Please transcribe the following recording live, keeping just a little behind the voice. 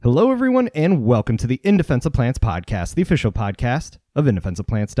Hello, everyone, and welcome to the In Defense of Plants podcast, the official podcast of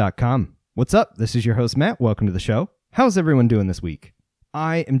indefenseofplants.com. What's up? This is your host, Matt. Welcome to the show. How's everyone doing this week?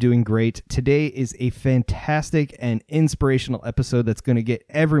 I am doing great. Today is a fantastic and inspirational episode that's going to get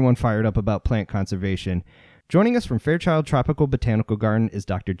everyone fired up about plant conservation. Joining us from Fairchild Tropical Botanical Garden is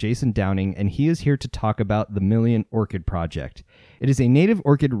Dr. Jason Downing, and he is here to talk about the Million Orchid Project. It is a native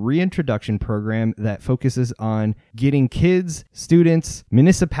orchid reintroduction program that focuses on getting kids, students,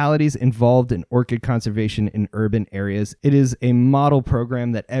 municipalities involved in orchid conservation in urban areas. It is a model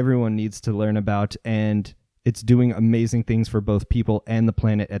program that everyone needs to learn about, and it's doing amazing things for both people and the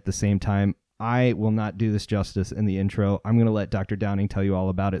planet at the same time. I will not do this justice in the intro. I'm going to let Dr. Downing tell you all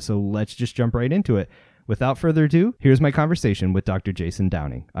about it, so let's just jump right into it. Without further ado, here's my conversation with Dr. Jason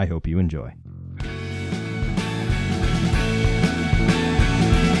Downing. I hope you enjoy.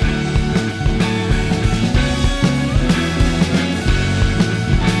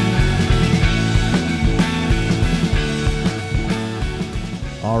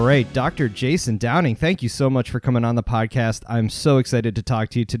 All right, Dr. Jason Downing, thank you so much for coming on the podcast. I'm so excited to talk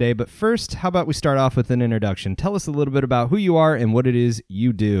to you today. But first, how about we start off with an introduction? Tell us a little bit about who you are and what it is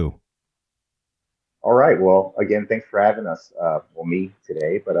you do. All right. Well, again, thanks for having us, me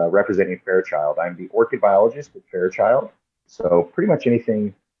today, but representing Fairchild. I'm the orchid biologist at Fairchild. So pretty much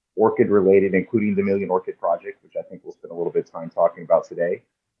anything orchid related, including the Million Orchid Project, which I think we'll spend a little bit of time talking about today,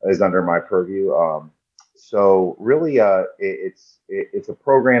 is under my purview. So really, it's a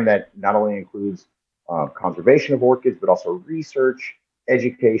program that not only includes conservation of orchids, but also research,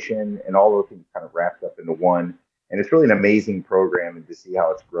 education, and all those things kind of wrapped up into one. And it's really an amazing program, and to see how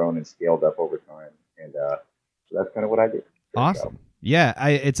it's grown and scaled up over time. And so that's kind of what I do. Awesome. Yeah,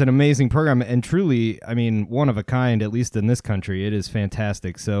 it's an amazing program, and truly, I mean, one of a kind, at least in this country. It is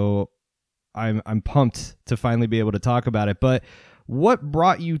fantastic. So I'm pumped to finally be able to talk about it. But what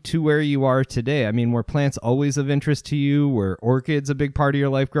brought you to where you are today? I mean, were plants always of interest to you? Were orchids a big part of your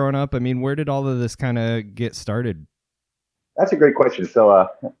life growing up? I mean, where did all of this kind of get started? That's a great question. So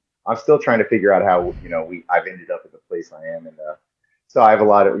I'm still trying to figure out how, I've ended up at the place I am. And so I have a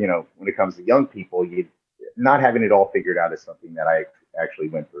lot of, when it comes to young people, not having it all figured out is something that I actually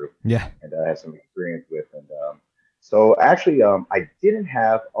went through. Yeah. And have some experience with. And so actually, I didn't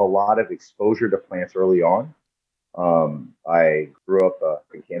have a lot of exposure to plants early on. I grew up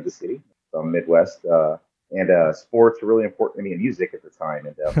in Kansas City, from Midwest, and sports were really important to me, and music at the time.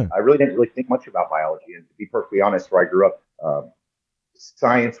 And I really didn't think much about biology. And to be perfectly honest, where I grew up,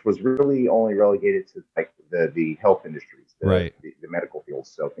 science was really only relegated to like the health industries, the medical fields,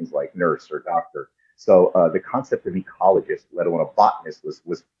 so things like nurse or doctor. So the concept of ecologist, let alone a botanist,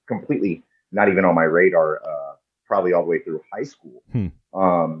 was completely not even on my radar, probably all the way through high school.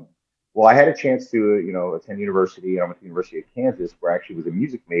 Well, I had a chance to attend university. I went to the University of Kansas, where I actually was a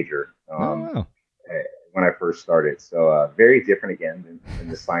music major when I first started. So very different again in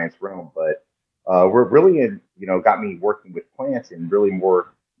the science realm, but we're really got me working with plants and really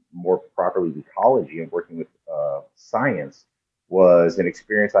more properly ecology, and working with science was an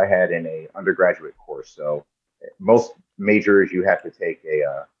experience I had in a undergraduate course. So most majors, you have to take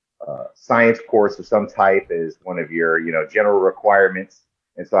a science course of some type as one of your general requirements.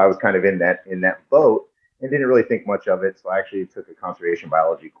 And so I was kind of in that boat and didn't really think much of it. So I actually took a conservation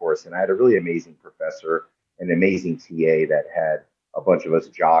biology course, and I had a really amazing professor, an amazing TA that had a bunch of us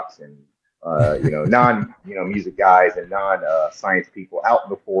jocks and music guys and science people out in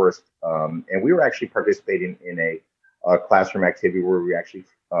the forest. And we were actually participating in a classroom activity where we were actually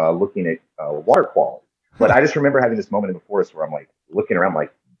looking at water quality. But I just remember having this moment in the forest where I'm like looking around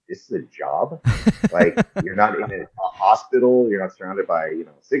like, this is a job. Like, you're not in a hospital. You're not surrounded by,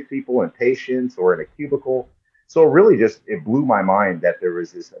 sick people and patients or in a cubicle. So really it blew my mind that there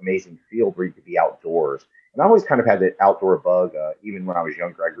was this amazing field where you could be outdoors. And I always kind of had that outdoor bug. Even when I was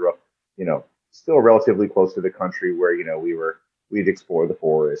younger, I grew up, still relatively close to the country where, we'd explore the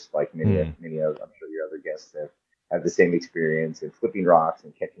forest like many of, I'm sure your other guests have the same experience, and flipping rocks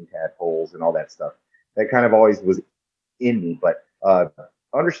and catching tadpoles and all that stuff. That kind of always was in me. But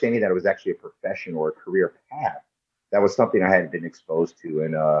understanding that it was actually a profession or a career path, that was something I hadn't been exposed to.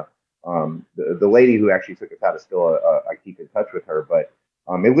 And the lady who actually took us out is still, I keep in touch with her, but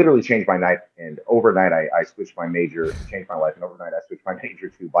it literally changed my night. And overnight, I switched my major. It changed my life. And overnight, I switched my major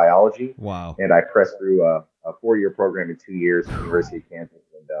to biology. Wow. And I pressed through a 4-year program in 2 years at the University of Kansas.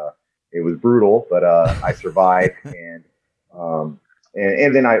 And it was brutal, but I survived. And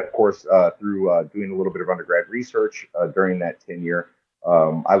then I, of course, through doing a little bit of undergrad research during that tenure,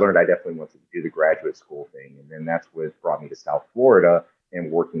 I learned I definitely wanted to do the graduate school thing. And then that's what brought me to South Florida and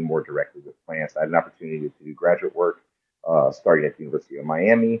working more directly with plants. I had an opportunity to do graduate work starting at the University of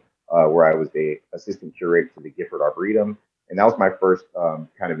Miami, where I was the assistant curator to the Gifford Arboretum. And that was my first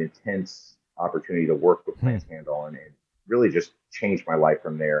kind of intense opportunity to work with plants hands-on, and really just changed my life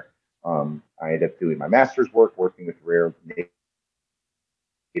from there. I ended up doing my master's work, working with rare native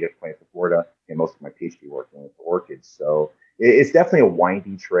plants of Florida, and most of my PhD work with orchids. So it's definitely a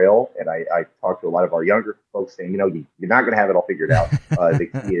windy trail. And I talk to a lot of our younger folks saying, you're not going to have it all figured out. The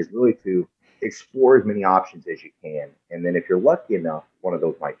key is really to explore as many options as you can. And then if you're lucky enough, one of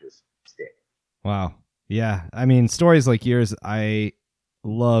those might just stick. Wow. Yeah. I mean, stories like yours, I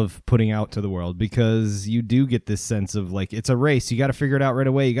love putting out to the world, because you do get this sense of like, it's a race. You got to figure it out right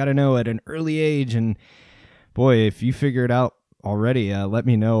away. You got to know at an early age. And boy, if you figure it out already, let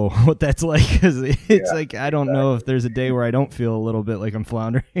me know what that's like, because it's like, I don't know if there's a day where I don't feel a little bit like I'm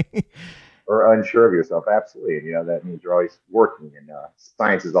floundering. Or unsure of yourself. Absolutely. And, that means you're always working. And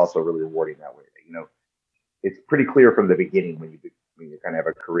science is also really rewarding that way. It's pretty clear from the beginning when you kind of have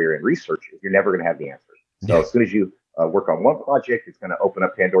a career in research, you're never going to have the answers. So as soon as you work on one project, it's going to open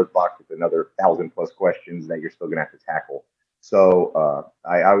up Pandora's box with another 1,000+ questions that you're still going to have to tackle. So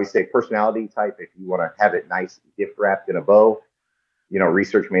I always say personality type, if you want to have it nice, gift wrapped in a bow,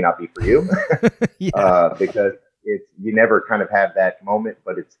 research may not be for you. Because you never kind of have that moment,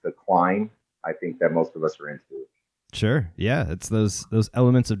 but it's the climb, I think, that most of us are into. Sure. Yeah. It's those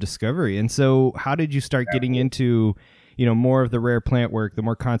elements of discovery. And so how did you start getting into, more of the rare plant work, the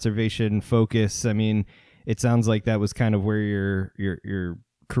more conservation focus? I mean, it sounds like that was kind of where your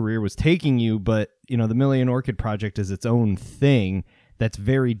career was taking you, but the Million Orchid Project is its own thing that's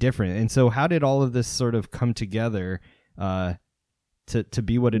very different. And so how did all of this sort of come together to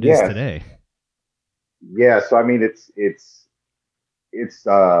be what it is today? Yeah. So, I mean,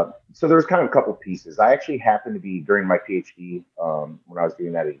 so there's kind of a couple pieces. I actually happened to be, during my PhD, when I was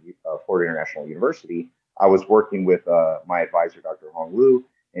doing that at Florida International University, I was working with my advisor, Dr. Hong Lu,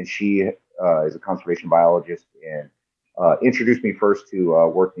 and she is a conservation biologist, and introduced me first to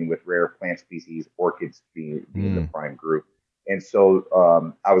working with rare plant species, orchids being the prime group. And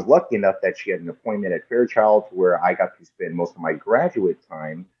so I was lucky enough that she had an appointment at Fairchild, where I got to spend most of my graduate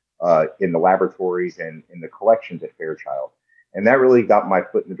time in the laboratories and in the collections at Fairchild. And that really got my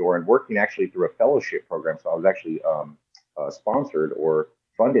foot in the door, and working actually through a fellowship program. So I was actually sponsored or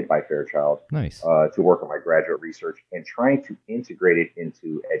funded by Fairchild. Nice. To work on my graduate research and trying to integrate it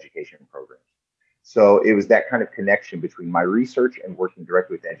into education programs. So it was that kind of connection between my research and working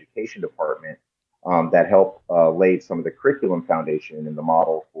directly with the education department that helped lay some of the curriculum foundation and the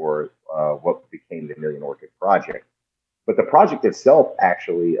model for what became the Million Orchid Project. But the project itself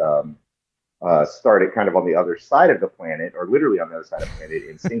actually started kind of on the other side of the planet, or literally on the other side of the planet,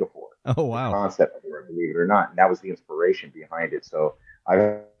 in Singapore. Oh, wow. The concept for it, believe it or not. And that was the inspiration behind it. So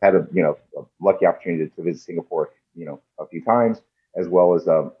I've had a lucky opportunity to visit Singapore, a few times, as well as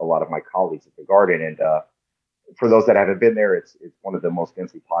a lot of my colleagues at the garden. And for those that haven't been there, it's one of the most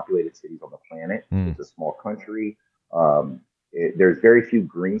densely populated cities on the planet. It's a small country. There's very few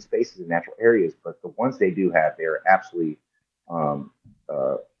green spaces and natural areas, but the ones they do have, they're absolutely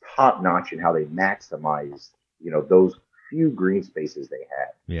top notch in how they maximize, those few green spaces they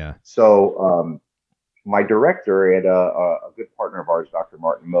have. Yeah. So my director and a good partner of ours, Dr.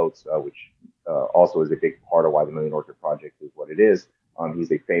 Martin Moats, which also is a big part of why the Million Orchid Project is what it is.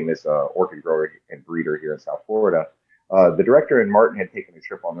 He's a famous orchid grower and breeder here in South Florida. The director and Martin had taken a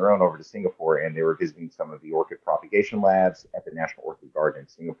trip on their own over to Singapore, and they were visiting some of the orchid propagation labs at the National Orchid Garden in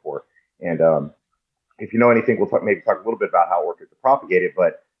Singapore. And if you know anything, we'll maybe talk a little bit about how orchids are propagated.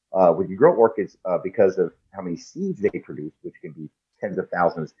 But when you grow orchids, because of how many seeds they produce, which can be tens of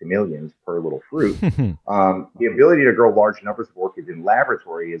thousands to millions per little fruit, the ability to grow large numbers of orchids in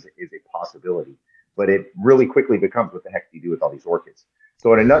laboratory is a possibility. But it really quickly becomes, what the heck do you do with all these orchids?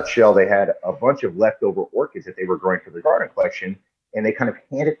 So in a nutshell, they had a bunch of leftover orchids that they were growing for their garden collection, and they kind of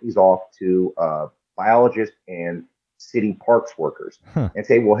handed these off to biologists and city parks workers and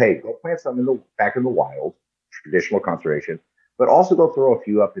say, well, hey, go plant some back in the wild, traditional conservation, but also go throw a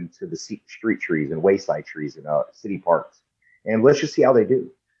few up into the street trees and wayside trees in city parks. And let's just see how they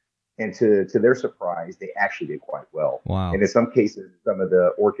do. And to their surprise, they actually did quite well. Wow. And in some cases, some of the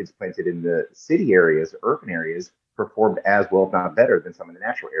orchids planted in the city areas, urban areas, performed as well, if not better, than some in the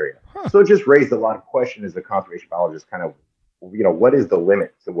natural area. So it just raised a lot of questions as a conservation biologist, kind of, what is the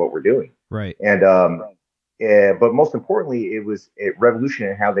limit to what we're doing? Right. And but most importantly, it was a revolution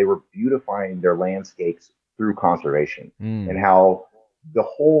in how they were beautifying their landscapes through conservation, and how the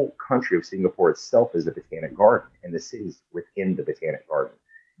whole country of Singapore itself is a botanic garden, and the cities within the botanic garden.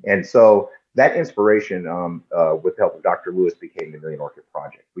 And so that inspiration, with the help of Dr. Lewis, became the Million Orchid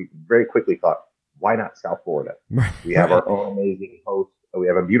Project. We very quickly thought, why not South Florida? Right. We have our own amazing host. We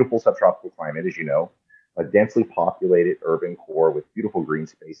have a beautiful subtropical climate, as you know, a densely populated urban core with beautiful green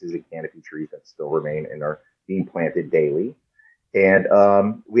spaces and canopy trees that still remain and are being planted daily. And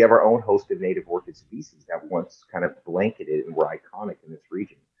we have our own host of native orchid species that once kind of blanketed and were iconic in this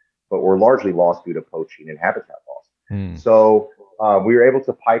region, but were largely lost due to poaching and habitat loss. So we were able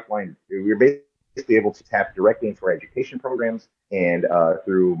to pipeline, we were basically able to tap directly into our education programs and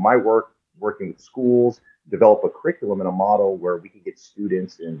through my work, working with schools, develop a curriculum and a model where we could get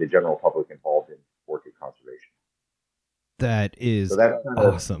students and the general public involved in orchid conservation. That is so that's kind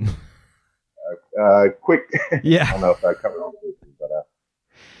awesome. Quick. Yeah. I don't know if I covered all this, but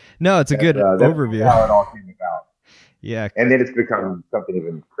no, it's a good overview. That's how it all came about. Yeah. And then it's become something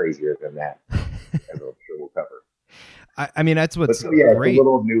even crazier than that, as I'm sure we'll cover. I mean, that's what's great. It's a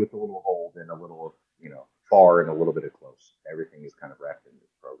little new, it's a little old, and a little, far and a little bit of close. Everything is kind of wrapped in this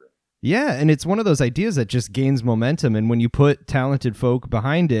program. Yeah, and it's one of those ideas that just gains momentum, and when you put talented folk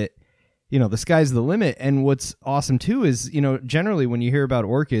behind it, the sky's the limit. And what's awesome too is, generally when you hear about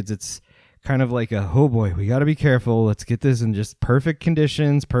orchids, it's kind of like oh boy, we got to be careful. Let's get this in just perfect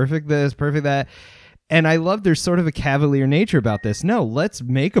conditions, perfect this, perfect that. And I love there's sort of a cavalier nature about this. No, let's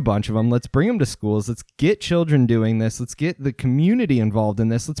make a bunch of them. Let's bring them to schools. Let's get children doing this. Let's get the community involved in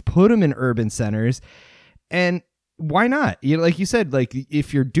this. Let's put them in urban centers. And why not? Like you said, like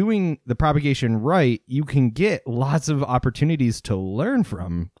if you're doing the propagation right, you can get lots of opportunities to learn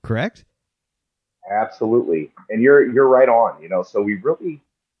from, correct? Absolutely. And you're right on, so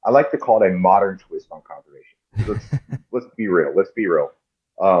I like to call it a modern twist on conservation. Let's be real.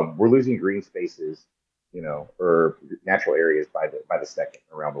 We're losing green spaces, or natural areas by the second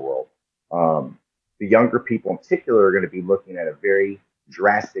around the world. The younger people in particular are going to be looking at a very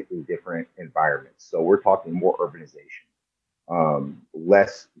drastically different environment. So we're talking more urbanization,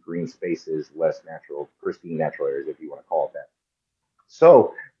 less green spaces, less pristine natural areas, if you want to call it that.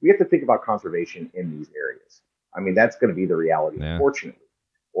 So we have to think about conservation in these areas. I mean, that's going to be the reality, unfortunately,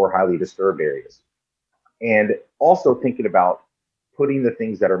 or highly disturbed areas. And also thinking about putting the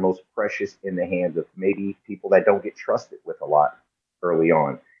things that are most precious in the hands of maybe people that don't get trusted with a lot early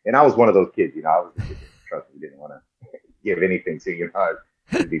on. And I was one of those kids, I was the kid that trusted, didn't want to give anything to,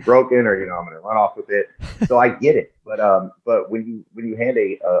 to be broken or, I'm going to run off with it. So I get it. But when you hand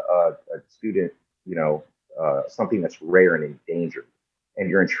a student, something that's rare and endangered, and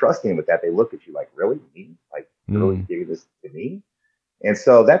you're entrusting them with that, they look at you like, really? Me? Like, really giving this to me? And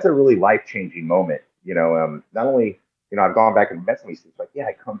so that's a really life-changing moment. Not only, I've gone back and met some of these students, like, yeah,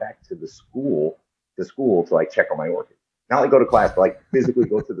 I come back to the school to like check on my orchid. Not like go to class, but like physically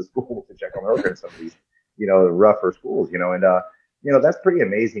go to the school to check on my orchid in some of these, rougher schools, and that's pretty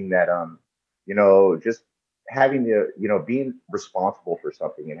amazing that, just having being responsible for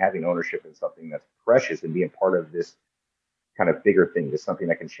something and having ownership in something that's precious and being part of this kind of bigger thing, is something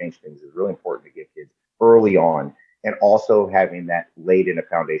that can change things, is really important to give kids early on. And also having that laid in a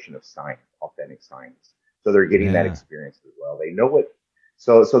foundation of science, authentic science. So they're getting that experience as well. They know what,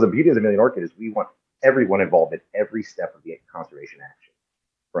 so the beauty of the Million Orchid is we want everyone involved in every step of the conservation action,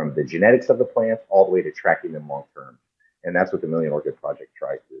 from the genetics of the plants all the way to tracking them long term. And that's what the Million Orchid Project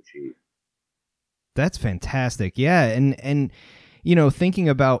tries to achieve. That's fantastic. Yeah. And thinking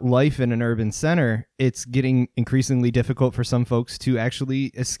about life in an urban center, it's getting increasingly difficult for some folks to actually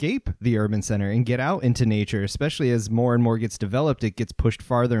escape the urban center and get out into nature, especially as more and more gets developed. It gets pushed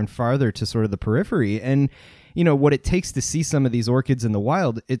farther and farther to sort of the periphery. And, what it takes to see some of these orchids in the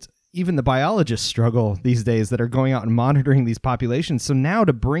wild, it's even the biologists struggle these days that are going out and monitoring these populations. So now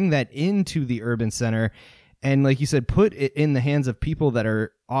to bring that into the urban center and, like you said, put it in the hands of people that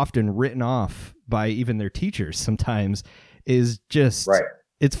are often written off by even their teachers sometimes, is just,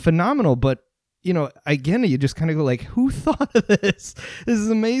 It's phenomenal. But, again, you just kind of go like, who thought of this? This is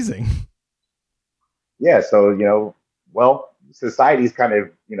amazing. Yeah. So, society's kind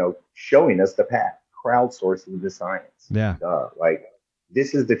of, showing us the path, crowdsourcing the science. Yeah. Like,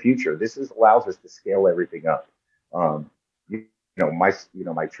 this is the future. This allows us to scale everything up.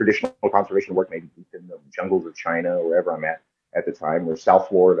 My traditional conservation work may be deep in the jungles of China, or wherever I'm at the time, or South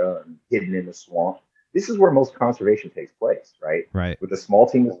Florida, and hidden in the swamp. This is where most conservation takes place, right? Right. With a small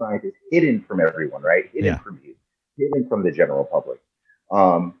team of scientists, hidden from everyone, right? Hidden from you, hidden from the general public.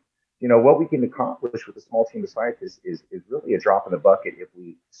 What we can accomplish with a small team of scientists is really a drop in the bucket if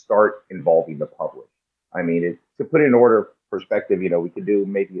we start involving the public. I mean, to put it in order perspective, we could do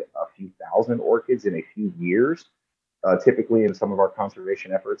maybe a few thousand orchids in a few years, typically in some of our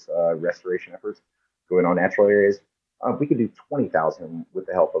conservation efforts, restoration efforts, going on natural areas. We could do 20,000 with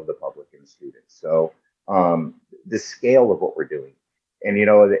the help of the public and the students. So the scale of what we're doing And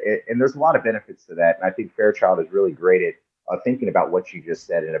and there's a lot of benefits to that. And I think Fairchild is really great at thinking about what you just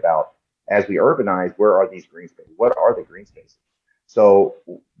said and about as we urbanize, where are these green spaces? What are the green spaces? So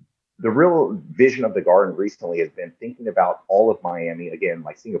the real vision of the garden recently has been thinking about all of Miami, again,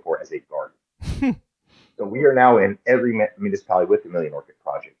 like Singapore, as a garden. So we are now in every municipality with the Million Orchid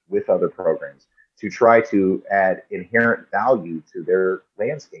Project, with other programs, to try to add inherent value to their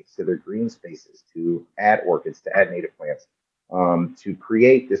landscapes, to their green spaces, to add orchids, to add native plants, to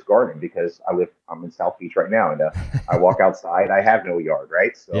create this garden. Because I'm in South Beach right now, and I walk outside, I have no yard,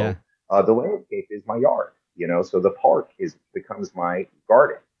 right? So Yeah. the landscape is my yard, so the park becomes my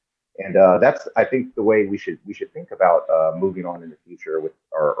garden. And that's, I think, the way we should think about moving on in the future with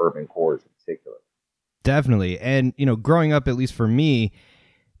our urban cores in particular. Definitely. And, growing up, at least for me,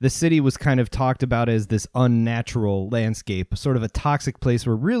 the city was kind of talked about as this unnatural landscape, sort of a toxic place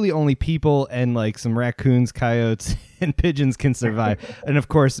where really only people and like some raccoons, coyotes, and pigeons can survive. And of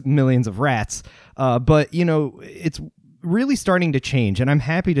course, millions of rats. But, it's really starting to change. And I'm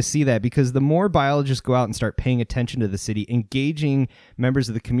happy to see that, because the more biologists go out and start paying attention to the city, engaging members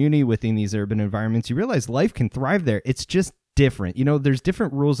of the community within these urban environments, you realize life can thrive there. It's just different. There's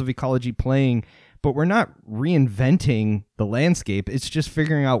different rules of ecology playing, but we're not reinventing the landscape. It's just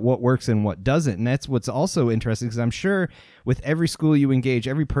figuring out what works and what doesn't. And that's what's also interesting, because I'm sure with every school you engage,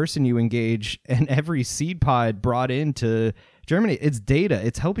 every person you engage, and every seed pod brought into Germany, it's data.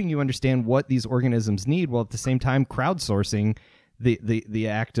 It's helping you understand what these organisms need, while at the same time crowdsourcing the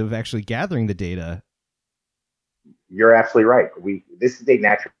act of actually gathering the data. You're absolutely right. This is a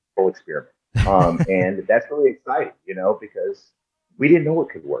natural experiment. And that's really exciting, because we didn't know it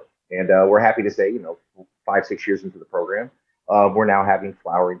could work. And we're happy to say, 5-6 years into the program, we're now having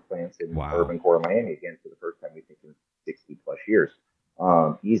flowering plants in Wow. urban core of Miami again for the first time, we think, in 60 plus years.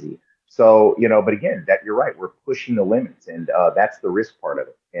 Easy. So, but again, that you're right, we're pushing the limits, and that's the risk part of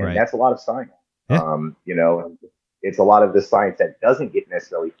it. And Right. that's a lot of science. Yeah. It's a lot of the science that doesn't get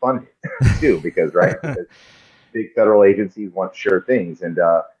necessarily funded too, because big federal agencies want sure things.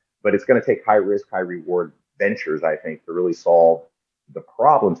 But it's going to take high risk, high reward ventures, I think, to really solve the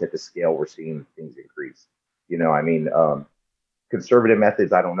problems at the scale we're seeing things increase. Conservative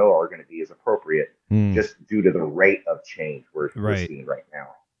methods, I don't know, are going to be as appropriate just due to the rate of change we're seeing right now.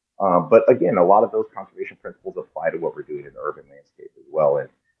 But again, a lot of those conservation principles apply to what we're doing in the urban landscape as well. And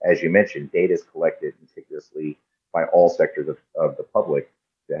as you mentioned, data is collected meticulously by all sectors of the public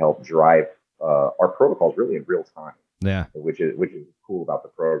to help drive our protocols really in real time. Yeah. Which is cool about the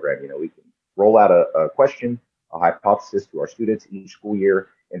program. We can roll out a question, a hypothesis to our students each school year,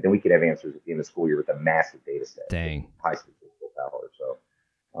 and then we can have answers at the end of the school year with a massive data set. Dang. High statistical power. So,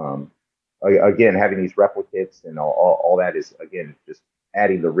 again, having these replicates and all that is, again, just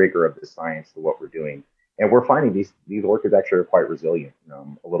adding the rigor of the science to what we're doing. And we're finding these orchids actually are quite resilient,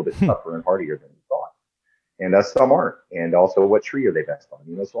 a little bit tougher and hardier than we thought. And some aren't. And also, what tree are they best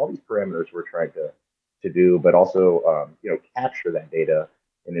on? So all these parameters we're trying to do, but also, capture that data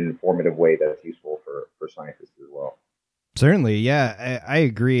in an informative way that's useful for scientists as well. Certainly. Yeah, I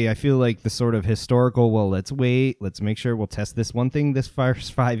agree. I feel like the sort of historical, well, let's wait, let's make sure we'll test this one thing this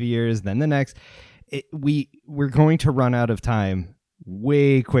first 5 years, then the next. We're going to run out of time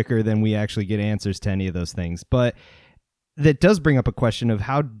way quicker than we actually get answers to any of those things. But that does bring up a question of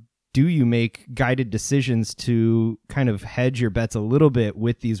how do you make guided decisions to kind of hedge your bets a little bit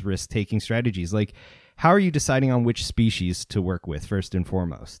with these risk-taking strategies? Like, how are you deciding on which species to work with first and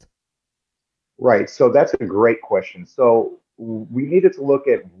foremost? Right. So that's a great question. So we needed to look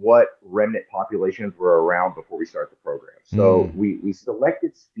at what remnant populations were around before we start the program. So we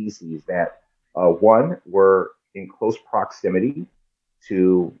selected species that, one, were in close proximity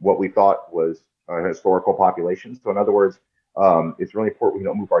to what we thought was a historical population. So in other words, it's really important we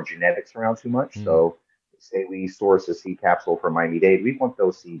don't move our genetics around too much. So say we source a seed capsule from Miami-Dade, we want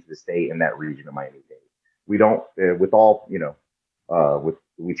those seeds to stay in that region of Miami-Dade. We don't,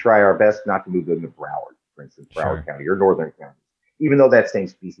 we try our best not to move them to Broward, for instance, Broward County or northern counties, even though that same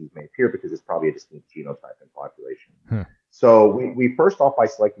species may appear because it's probably a distinct genotype and population. So we first off by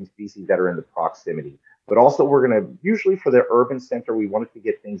selecting species that are in the proximity, but also we're going to, usually for the urban center, we wanted to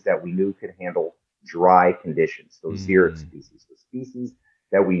get things that we knew could handle dry conditions. So xeric species, so species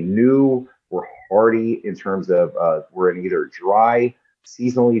that we knew were hardy in terms of were in either dry,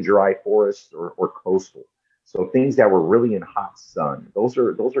 seasonally dry forests or coastal. So things that were really in hot sun, those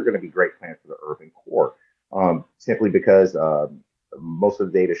are going to be great plants for the urban core, simply because most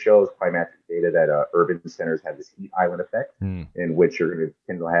of the data shows, climatic data, that urban centers have this heat island effect, in which you're going to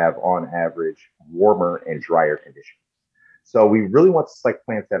tend to have, on average, warmer and drier conditions. So we really want to select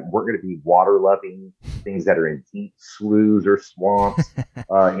plants that weren't going to be water loving, things that are in deep sloughs or swamps,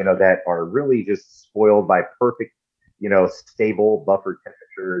 that are really just spoiled by perfect, stable buffer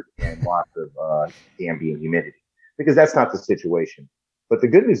temperatures and lots of ambient humidity, because that's not the situation. But the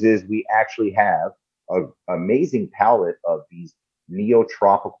good news is we actually have an amazing palette of these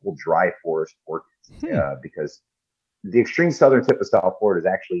neotropical dry forest orchids, because the extreme southern tip of South Florida is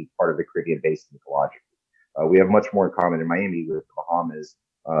actually part of the Caribbean basin ecologically. We have much more in common in Miami with the Bahamas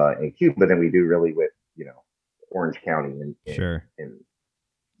and Cuba than we do really with, Orange County in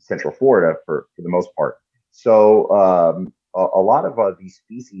Central Florida for the most part. So a lot of these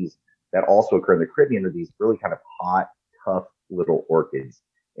species that also occur in the Caribbean are these really kind of hot, tough little orchids.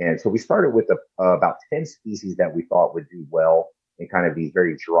 And so we started with about 10 species that we thought would do well in kind of these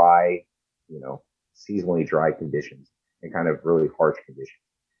very dry, seasonally dry conditions and kind of really harsh conditions.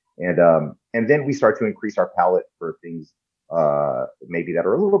 And then we start to increase our palette for things maybe that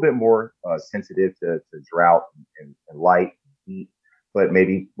are a little bit more sensitive to drought and light and heat, but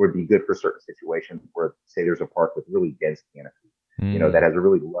maybe would be good for certain situations where, say, there's a park with really dense canopy, that has a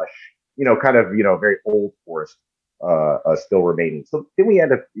really lush, kind of, very old forest still remaining. So then we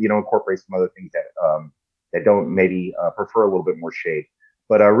end up, incorporate some other things that don't maybe prefer a little bit more shade.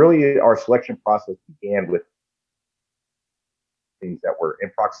 But really, our selection process began with things that were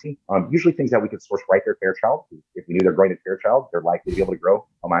in proximity, usually things that we could source right there, Fairchild. If we knew they're growing at Fairchild, they're likely to be able to grow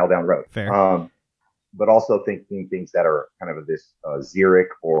a mile down the road. Fair. But also thinking things that are kind of this xeric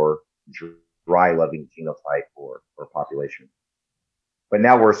or dry loving genotype or population. But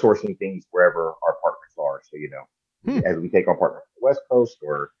now we're sourcing things wherever our partners are. So, as we take on partners on the West Coast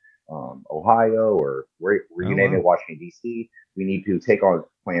or Ohio or where you name it, Washington, D.C., we need to take on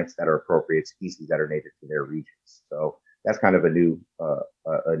plants that are appropriate species that are native to their regions. So that's kind of a new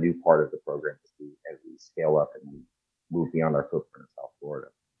part of the program as we scale up and we move beyond our footprint in South Florida.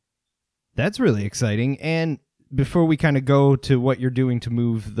 That's really exciting. And before we kind of go to what you're doing to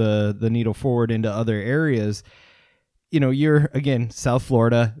move the needle forward into other areas, you're, again, South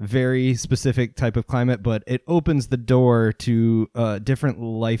Florida, very specific type of climate, but it opens the door to different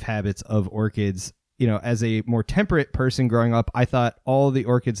life habits of orchids. As a more temperate person growing up, I thought all the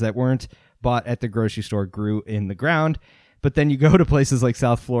orchids that weren't bought at the grocery store grew in the ground. But then you go to places like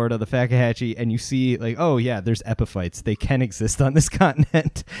South Florida, the Fakahatchee, and you see like, oh yeah, there's epiphytes. They can exist on this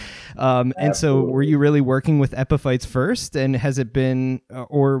continent. And so were you really working with epiphytes first? And has it been,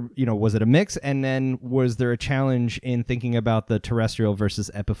 was it a mix? And then was there a challenge in thinking about the terrestrial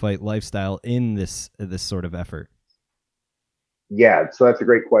versus epiphyte lifestyle in this sort of effort? Yeah, so that's a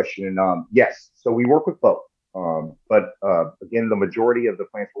great question. And yes, so we work with both. But again, the majority of the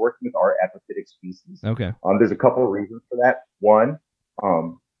plants we're working with are epiphytic species. Okay. There's a couple of reasons for that. One,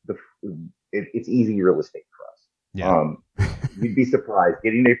 it's easy real estate for us. Yeah. You'd be surprised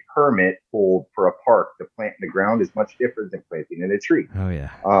getting a permit pulled for a park to plant in the ground is much different than planting in a tree. Oh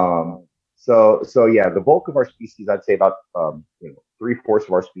yeah. So yeah, the bulk of our species, I'd say about 3/4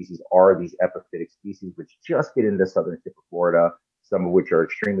 of our species are these epiphytic species, which just get into southern tip of Florida. Some of which are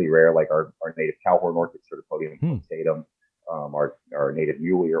extremely rare, like our native cowhorn orchid, Certipodium punctatum, our native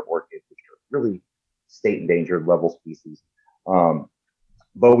Mulier orchids, which are really state endangered level species.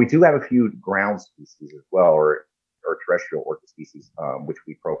 But we do have a few ground species as well, or terrestrial orchid species, which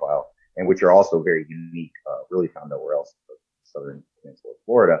we profile, and which are also very unique, really found nowhere else in the southern peninsula of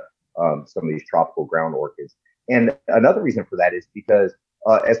Florida, some of these tropical ground orchids. And another reason for that is because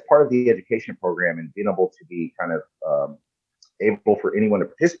as part of the education program and being able to be kind of able for anyone to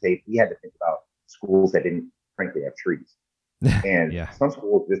participate, we had to think about schools that didn't frankly have trees. And some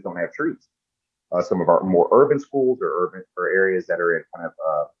schools just don't have trees. Some of our more urban schools or areas that are in kind of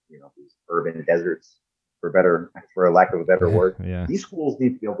these urban deserts, for a lack of a better word. These schools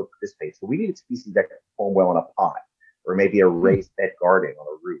need to be able to participate. So we needed species that can perform well in a pot or maybe a raised bed garden on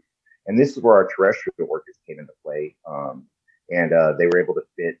a roof. And this is where our terrestrial orchids came into play. And they were able to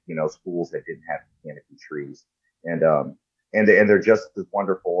fit schools that didn't have canopy trees. And they're just as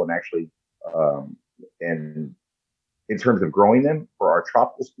wonderful. And actually, and in terms of growing them for our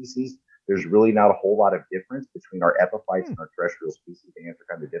tropical species, there's really not a whole lot of difference between our epiphytes and our terrestrial species to answer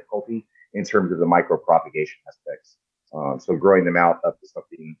kind of the difficulty in terms of the micropropagation aspects. So growing them out up to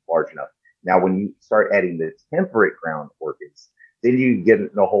something large enough. Now, when you start adding the temperate ground orchids, then you get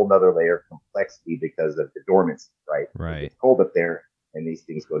a whole nother layer of complexity because of the dormancy, right? Right. It's cold up there and these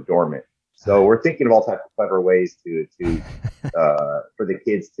things go dormant. So we're thinking of all types of clever ways to for the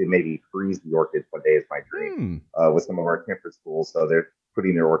kids to maybe freeze the orchids one day is my dream with some of our temperate schools. So they're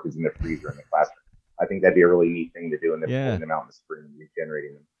putting their orchids in the freezer in the classroom. I think that'd be a really neat thing to do, and then pulling them out in the spring and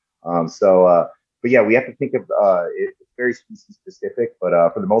regenerating them. But yeah, we have to think of it's very species specific, but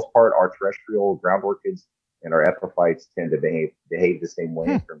for the most part, our terrestrial ground orchids and our epiphytes tend to behave the same way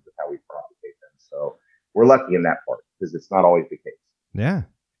in terms of how we propagate them. So we're lucky in that part because it's not always the case. Yeah,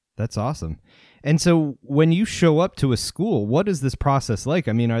 that's awesome. And so when you show up to a school, what is this process like?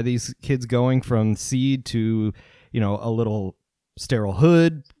 I mean, are these kids going from seed to, a little sterile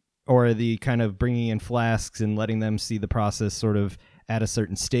hood, or are they kind of bringing in flasks and letting them see the process sort of at a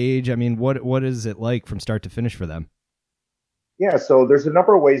certain stage? I mean, what is it like from start to finish for them? Yeah, so there's a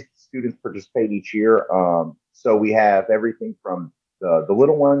number of ways students participate each year. So we have everything from the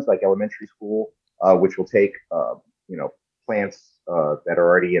little ones like elementary school, which will take plants that are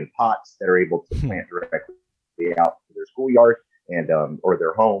already in pots that are able to plant directly out to their schoolyard and or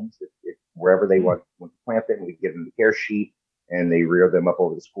their homes, if wherever they want to plant them. We give them the care sheet and they rear them up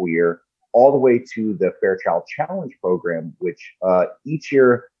over the school year, all the way to the Fairchild Challenge program, which each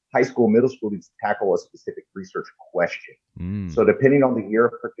year high school, middle school students tackle a specific research question. So depending on the year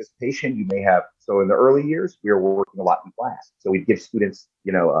of participation, you may have, so in the early years, we were working a lot in class. So we'd give students,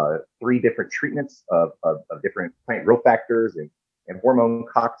 3 different treatments of different plant growth factors and hormone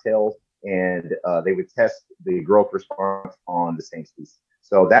cocktails, and they would test the growth response on the same species.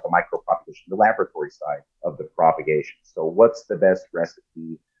 So that's micropropagation, the laboratory side of the propagation. So what's the best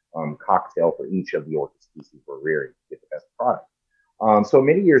recipe cocktail for each of the orchid species we're rearing to get the best product? So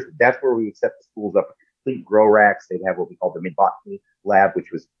many years, that's where we would set the schools up with complete grow racks. They'd have what we call the mid-botany lab,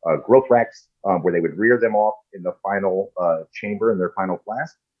 which was growth racks where they would rear them off in the final chamber in their final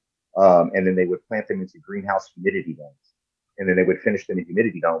flask. And then they would plant them into greenhouse humidity domes. And then they would finish them in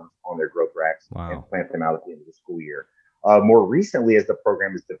humidity domes on their growth racks and plant them out at the end of the school year. More recently, as the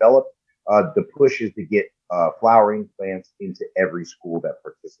program is developed, the push is to get flowering plants into every school that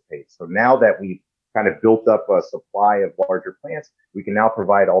participates. So now that we've kind of built up a supply of larger plants, we can now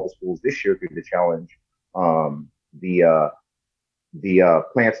provide all the schools this year through the challenge the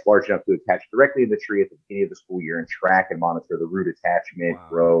plants large enough to attach directly to the tree at the beginning of the school year and track and monitor the root attachment,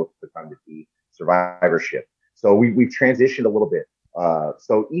 growth, fecundity, survivorship. So we've transitioned a little bit.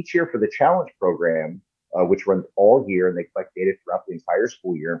 So each year for the challenge program, which runs all year, and they collect data throughout the entire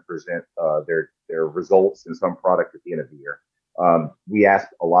school year and present their results and some product at the end of the year. We ask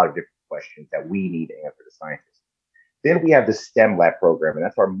a lot of different questions that we need to answer to scientists. Then we have the STEM lab program, and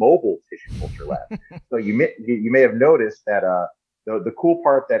that's our mobile tissue culture lab. So you may have noticed that the cool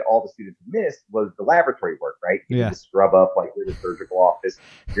part that all the students missed was the laboratory work, right? You need to scrub up like you're in the surgical office.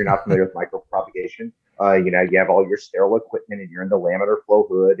 If you're not familiar with micropropagation, you have all your sterile equipment and you're in the laminar flow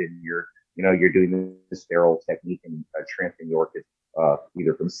hood and you're doing the sterile technique and transferring the orchids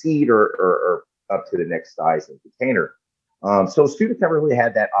either from seed or up to the next size and container. So students never really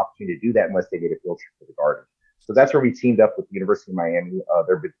had that opportunity to do that unless they did a field trip to the garden. So that's where we teamed up with the University of Miami,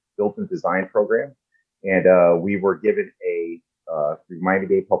 their built-in design program. And we were given through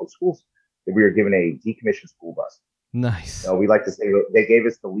Miami-Dade Public Schools, we were given a decommissioned school bus. Nice. We like to say they gave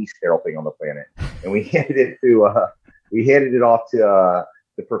us the least sterile thing on the planet. And we handed it off to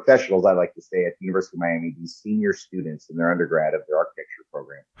the professionals, I like to say, at the University of Miami, these senior students in their undergrad of their architecture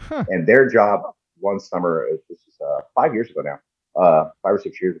program. And their job one summer, this is 5 years ago now, 5 or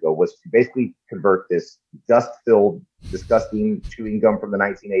 6 years ago, was to basically convert this dust-filled, disgusting chewing gum from the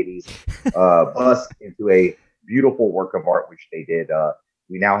 1980s bus into a beautiful work of art, which they did.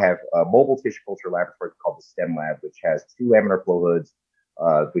 We now have a mobile tissue culture laboratory called the STEM Lab, which has 2 laminar flow hoods,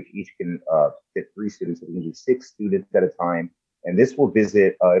 which each can fit 3 students. So we can do 6 students at a time. And this will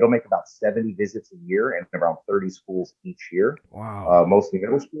visit, it'll make about 70 visits a year and around 30 schools each year. Wow. Mostly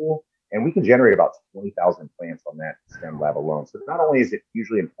middle school. And we can generate about 20,000 plants on that STEM lab alone. So not only is it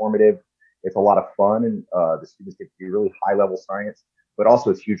hugely informative, it's a lot of fun, and the students get to do really high-level science, but also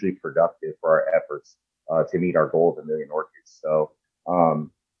it's hugely productive for our efforts to meet our goal of 1 million orchids. So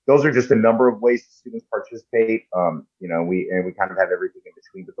those are just a number of ways students participate. We kind of have everything in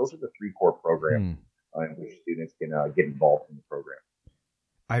between, but those are the 3 core programs in which students can get involved in the program.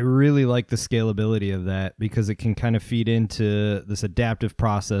 I really like the scalability of that because it can kind of feed into this adaptive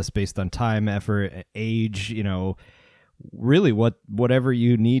process based on time, effort, age, really whatever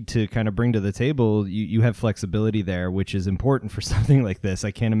you need to kind of bring to the table, you have flexibility there, which is important for something like this.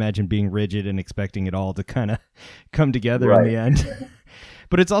 I can't imagine being rigid and expecting it all to kind of come together in the end.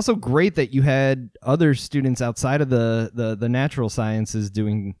 But it's also great that you had other students outside of the natural sciences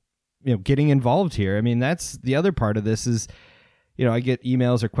doing, getting involved here. I mean, that's the other part of this is, I get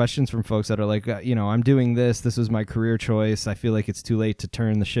emails or questions from folks that are like, I'm doing this. This was my career choice. I feel like it's too late to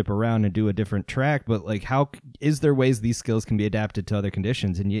turn the ship around and do a different track. But like, how is there ways these skills can be adapted to other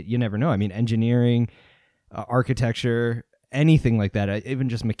conditions? And you never know. I mean, engineering, architecture, anything like that, even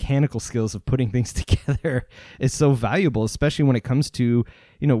just mechanical skills of putting things together is so valuable, especially when it comes to,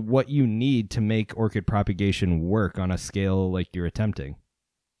 what you need to make orchid propagation work on a scale like you're attempting.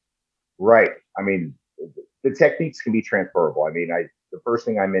 Right. I mean, the techniques can be transferable. I mean, the first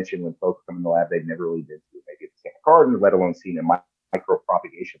thing I mentioned when folks come in the lab, they've never really been to maybe a botanic garden, let alone seen a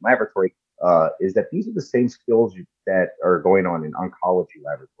micropropagation laboratory, is that these are the same skills that are going on in oncology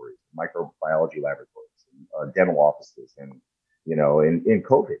laboratories, microbiology laboratories, dental offices, and in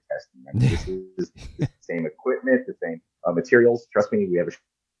COVID testing. I mean, this is the same equipment, the same materials. Trust me, we have a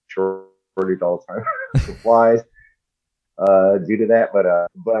shortage all the time supplies due to that.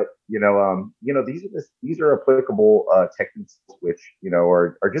 But these are applicable techniques which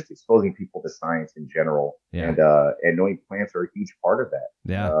are just exposing people to science in general, and knowing plants are a huge part of that.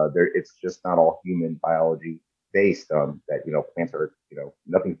 Yeah, it's just not all human biology based. That plants are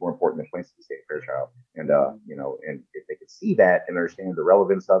nothing's more important than plants, to say, Fairchild. And and if they could see that and understand the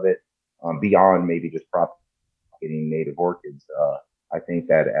relevance of it beyond maybe just propagating native orchids, I think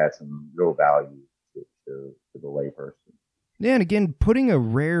that adds some real value to the layperson. Yeah, and again, putting a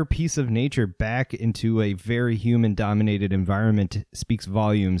rare piece of nature back into a very human-dominated environment speaks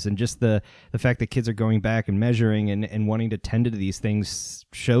volumes, and just the fact that kids are going back and measuring and wanting to tend to these things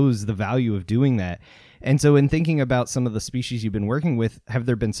shows the value of doing that. And so in thinking about some of the species you've been working with, have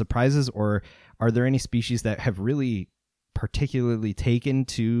there been surprises, or are there any species that have really particularly taken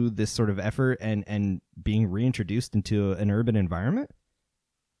to this sort of effort and being reintroduced into an urban environment?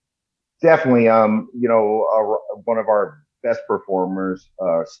 Definitely. One of our best performers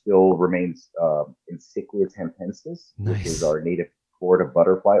still remains Encyclia tampensis, Nice. Which is our native Florida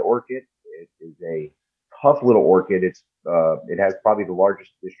butterfly orchid. It is a tough little orchid. It has probably the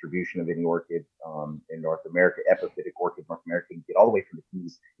largest distribution of any orchid in North America, epiphytic orchid North America. You get all the way from the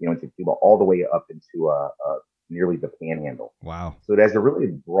Keys, into Cuba, all the way up into nearly the Panhandle. Wow. So it has a really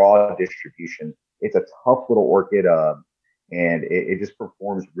broad distribution. It's a tough little orchid, and it just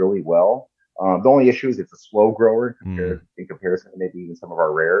performs really well. The only issue is it's a slow grower in comparison to maybe even some of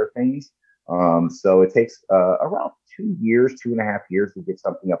our rarer things. So it takes around 2.5 years to get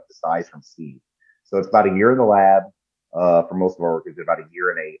something up to size from seed. So it's about a year in the lab for most of our orchids, about a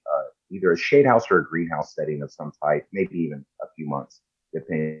year in either a shade house or a greenhouse setting of some type, maybe even a few months,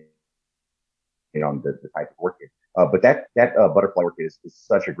 depending on the type of orchid. But that butterfly orchid is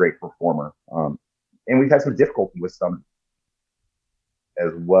such a great performer. And we've had some difficulty with some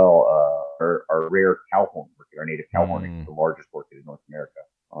as well. Our rare cowhorn orchid, our native cowhorn, is the largest orchid in North America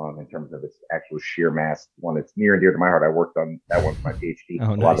in terms of its actual sheer mass. One that's near and dear to my heart. I worked on that one for my PhD.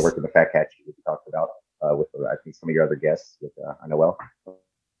 Oh, a lot of the work in the fat cat sheet we talked about with I think some of your other guests with Noel.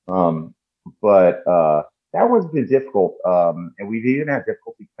 But that one's been difficult, and we've even had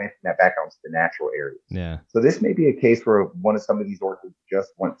difficulty planting that back onto the natural areas. Yeah. So this may be a case where some of these orchids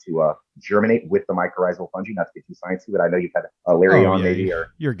just want to germinate with the mycorrhizal fungi. Not to get too sciencey, but I know you've had Larry on maybe,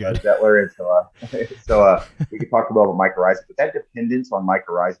 or you're good. Zettler, and so we can talk about mycorrhiza. But that dependence on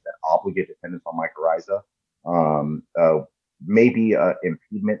mycorrhiza, that obligate dependence on mycorrhiza, may be an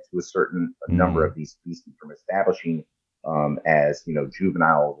impediment to a certain number of these species from establishing as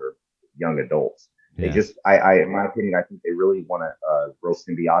juveniles or young adults. They just, in my opinion, I think they really want to grow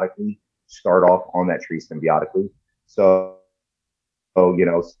symbiotically, start off on that tree symbiotically. So,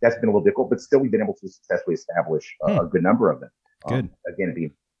 that's been a little difficult, but still we've been able to successfully establish a good number of them. Good. Again,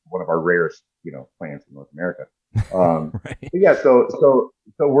 being one of our rarest, plants in North America. Right. Yeah. So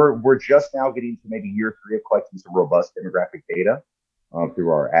we're just now getting to maybe year 3 of collecting some robust demographic data through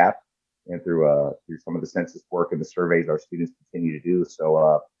our app and through some of the census work and the surveys our students continue to do.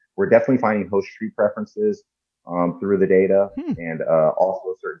 So, we're definitely finding host tree preferences through the data, and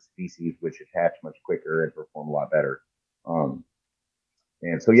also certain species which attach much quicker and perform a lot better.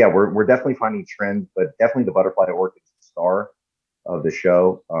 And so, yeah, we're definitely finding trends, but definitely the butterfly orchid is the star of the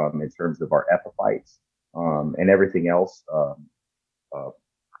show in terms of our epiphytes, and everything else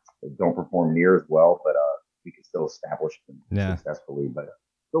don't perform near as well, but we can still establish them successfully. But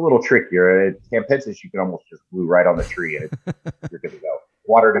it's a little trickier. Tampensis, you can almost just glue right on the tree and you're good to go.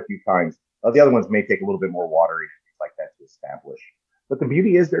 Watered a few times. The other ones may take a little bit more watering, things like that, to establish. But the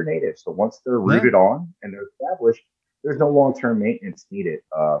beauty is they're native. So once they're rooted on and they're established, there's no long-term maintenance needed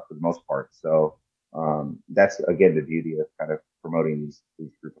for the most part. So that's, again, the beauty of kind of promoting these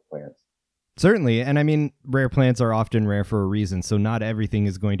group of plants. Certainly. And I mean, rare plants are often rare for a reason. So not everything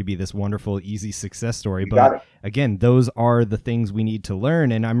is going to be this wonderful, easy success story. But again, those are the things we need to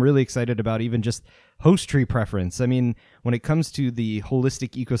learn. And I'm really excited about even just host tree preference. I mean, when it comes to the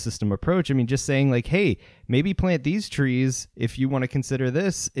holistic ecosystem approach, I mean, just saying like, hey, maybe plant these trees if you want to consider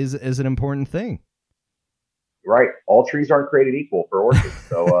this is an important thing. right. All trees aren't created equal for orchids.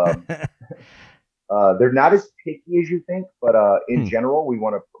 So they're not as picky as you think, but in Hmm. general, we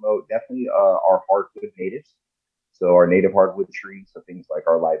want to promote definitely our hardwood natives. So our native hardwood trees, so things like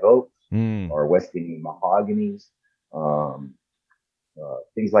our live oaks, Hmm. our West Indian mahoganies, um,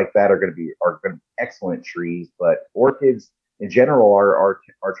 things like that are going to be excellent trees. But orchids in general, our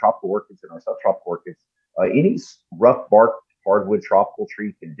tropical orchids and our subtropical orchids, any rough bark hardwood tropical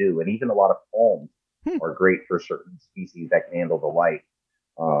tree can do, and even a lot of palms Hmm. are great for certain species that can handle the light.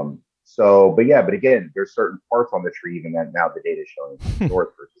 So, but yeah, but again, there's certain parts on the tree, even that now the data is showing like north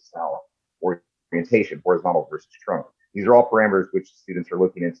versus south, orientation, horizontal versus trunk. These are all parameters which students are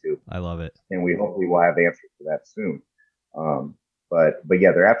looking into, I love it. and we hopefully will have answers to that soon. Um, but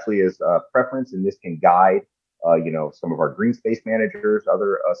yeah, there absolutely is a preference, and this can guide some of our green space managers,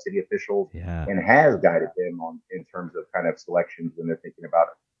 other city officials, Yeah. and has guided them on in terms of kind of selections when they're thinking about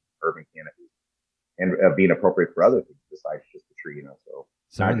urban canopies and being appropriate for other things besides just the tree. So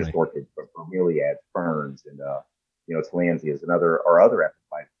not just Certainly. orchids, but bromeliads, ferns, and tillandsias and other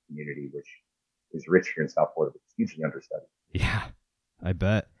epiphyte community, which is rich here in South Florida, but it's hugely understudied. Yeah, I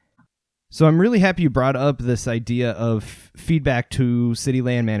bet. So I'm really happy you brought up this idea of feedback to city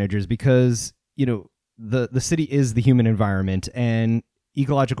land managers because, the city is the human environment and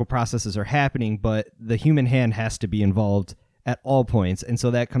ecological processes are happening, but the human hand has to be involved at all points. And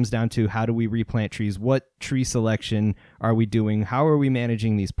so that comes down to how do we replant trees? What tree selection are we doing? How are we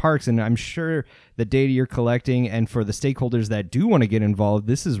managing these parks? And I'm sure the data you're collecting and for the stakeholders that do want to get involved,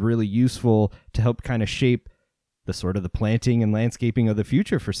 this is really useful to help kind of shape the sort of the planting and landscaping of the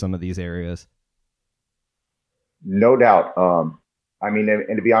future for some of these areas. No doubt. I mean,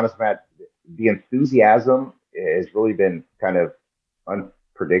 and to be honest, Matt, the enthusiasm has really been kind of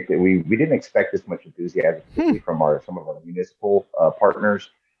unpredicted. We didn't expect this much enthusiasm, Hmm. particularly from some of our municipal partners.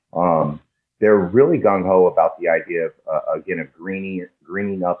 Um, they're really gung ho about the idea of again of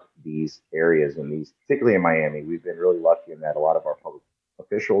greening up these areas, and these particularly in Miami. We've been really lucky in that a lot of our public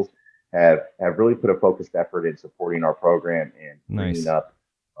officials have really put a focused effort in supporting our program and greening Nice. up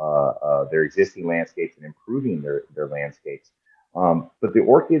their existing landscapes and improving their landscapes. But the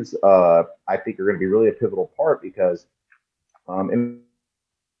orchids, I think, are going to be really a pivotal part because in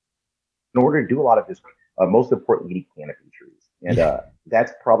order to do a lot of this, most importantly, you need canopy trees, and Yeah.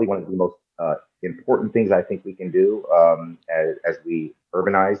 that's probably one of the most important things I think we can do as we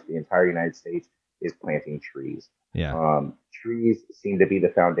urbanize the entire United States is planting trees. Yeah. Trees seem to be the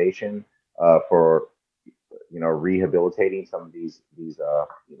foundation for rehabilitating some of these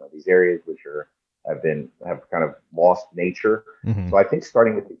areas which have kind of lost nature. Hmm. So I think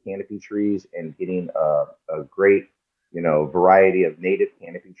starting with the canopy trees and getting a great variety of native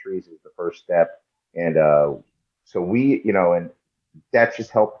canopy trees is the first step. And so and that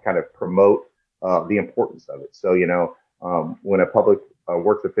just helped kind of promote the importance of it. So when a public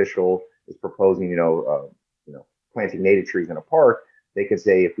works official is proposing planting native trees in a park, they could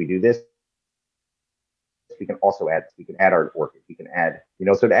say if we do this, we can add our orchid, we can add,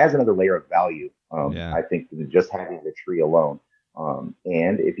 so it adds another layer of value. Yeah. I think than just having the tree alone.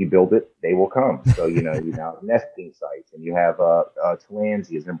 And if you build it, they will come. So you now have nesting sites, and you have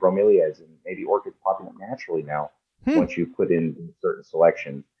tillandsias and bromeliads, and maybe orchids popping up naturally now Hmm. once you put in certain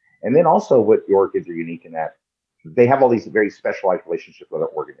selections. And then also, what the orchids are unique in that they have all these very specialized relationships with other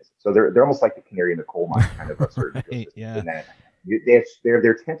organisms. So they're almost like the canary in the coal mine kind of a certain Right. ecosystem Yeah. in that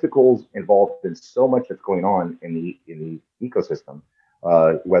their tentacles involved in so much that's going on in the ecosystem,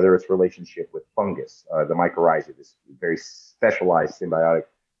 whether it's relationship with fungus, the mycorrhiza, this very specialized symbiotic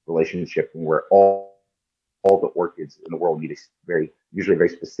relationship where all the orchids in the world need usually a very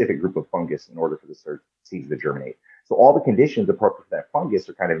specific group of fungus in order for the seeds to germinate. So all the conditions appropriate for that fungus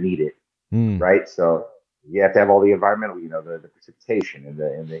are kind of needed, Hmm. right? So you have to have all the environmental, the precipitation and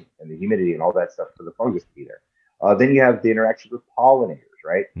the humidity and all that stuff for the fungus to be there. Then you have the interactions with pollinators,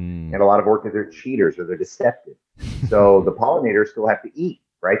 right? Hmm. And a lot of orchids are cheaters or they're deceptive. So the pollinators still have to eat,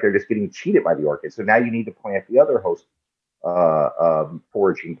 right? They're just getting cheated by the orchid. So now you need to plant the other host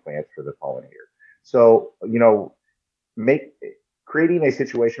foraging plants for the pollinator. So make creating a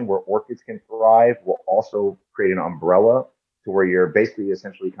situation where orchids can thrive will also create an umbrella to where you're basically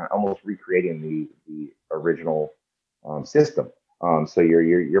essentially kind of almost recreating the original system. So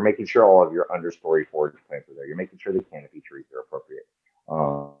you're making sure all of your understory forage plants are there. You're making sure the canopy trees are appropriate.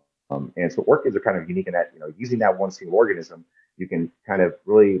 And so orchids are kind of unique in that using that one single organism, you can kind of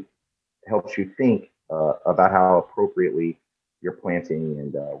really helps you think about how appropriately you're planting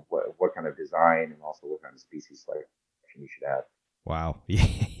and what kind of design and also what kind of species selection you should have. Wow.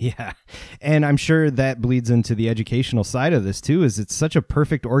 Yeah. And I'm sure that bleeds into the educational side of this too, is it's such a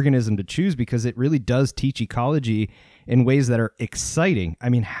perfect organism to choose because it really does teach ecology in ways that are exciting. I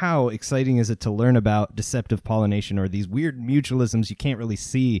mean, how exciting is it to learn about deceptive pollination or these weird mutualisms you can't really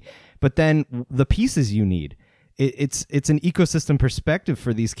see, but then the pieces you need. It's an ecosystem perspective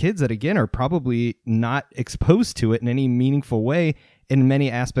for these kids that, again, are probably not exposed to it in any meaningful way in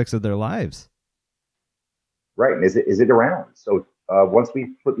many aspects of their lives. Right. And is it around? So once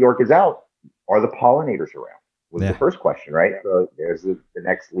we put the orchids out, are the pollinators around? Was the first question, right? So there's the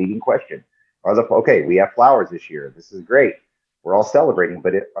next leading question. Okay, we have flowers this year. This is great. We're all celebrating,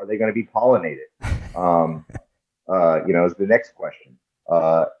 but are they going to be pollinated? Is the next question.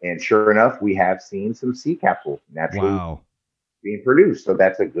 And sure enough, we have seen some seed capsules naturally being produced. So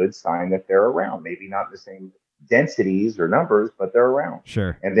that's a good sign that they're around. Maybe not the same densities or numbers, but they're around.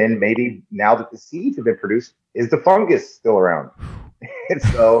 Sure. And then maybe now that the seeds have been produced, is the fungus still around? And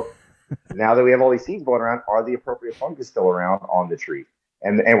so now that we have all these seeds going around, are the appropriate fungus still around on the tree?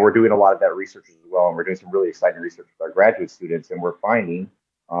 And we're doing a lot of that research as well. And we're doing some really exciting research with our graduate students. And we're finding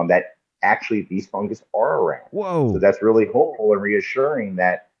that actually these fungus are around. Whoa. So that's really hopeful and reassuring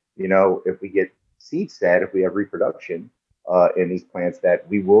that, if we get seed set, if we have reproduction in these plants, that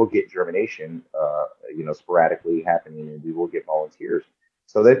we will get germination, sporadically happening, and we will get volunteers.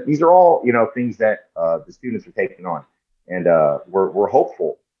 So that these are all, things that the students are taking on. And we're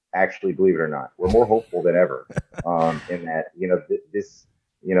hopeful, actually, believe it or not. We're more hopeful than ever in that,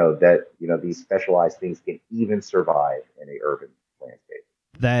 these specialized things can even survive in a urban landscape.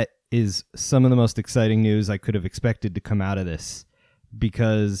 That is some of the most exciting news I could have expected to come out of this,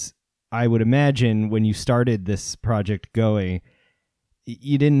 because I would imagine when you started this project going,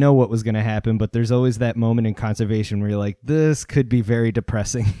 you didn't know what was going to happen, but there's always that moment in conservation where you're like, this could be very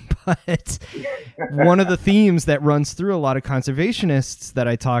depressing. But one of the themes that runs through a lot of conservationists that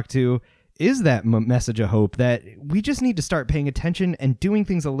I talk to is that message of hope, that we just need to start paying attention and doing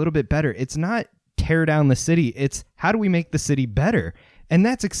things a little bit better. It's not tear down the city. It's how do we make the city better? And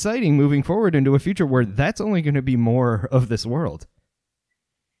that's exciting moving forward into a future where that's only going to be more of this world.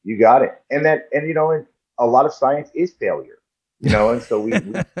 You got it. And a lot of science is failure, and so we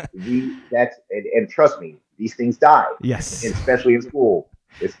and trust me, these things die. Yes. Especially in school,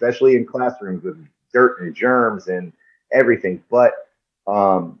 especially in classrooms with dirt and germs and everything. But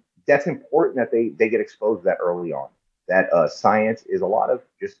that's important that they get exposed to that early on, that science is a lot of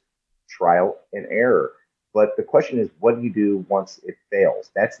just trial and error. But the question is, what do you do once it fails?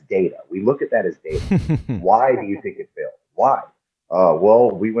 That's data. We look at that as data. Why do you think it failed? Why?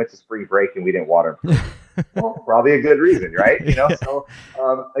 Well, we went to spring break and we didn't water them. Well, probably a good reason, right? So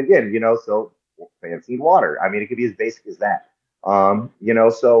again, so plants need water. I mean, it could be as basic as that. So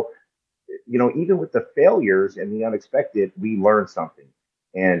even with the failures and the unexpected, we learn something,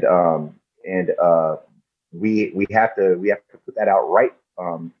 and we have to put that out right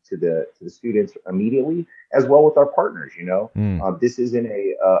to the students immediately, as well with our partners. This isn't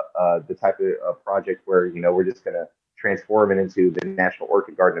the type of project where we're just going to transform it into the National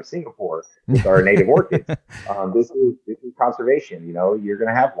Orchid Garden of Singapore with our native orchids. This is conservation. You're going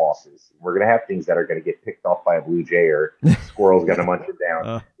to have losses. We're going to have things that are going to get picked off by a blue jay, or squirrel's going to munch it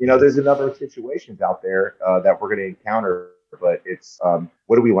down. There's a number of situations out there that we're going to encounter, but it's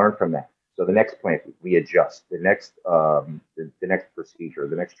what do we learn from that? So the next plant, we adjust. The next the next procedure,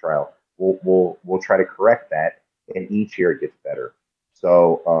 the next trial, we'll try to correct that, and each year it gets better.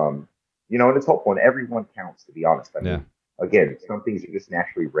 So and it's hopeful, and everyone counts, to be honest. I mean, again, some things are just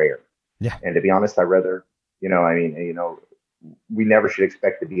naturally rare. Yeah. And to be honest, I'd rather, we never should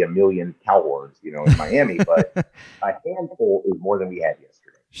expect to be 1 million cowhorns, in Miami, but a handful is more than we had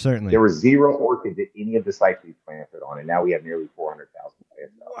yesterday. Certainly. There were 0 orchids at any of the sites we planted on, and now we have nearly 400,000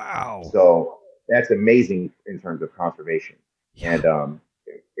 plants out. Wow. So that's amazing in terms of conservation. Yeah. And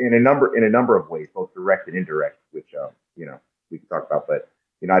in a number of ways, both direct and indirect, which we can talk about. But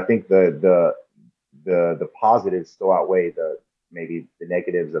I think the positives still outweigh maybe the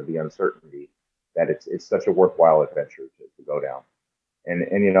negatives of the uncertainty, that it's such a worthwhile adventure to go down. And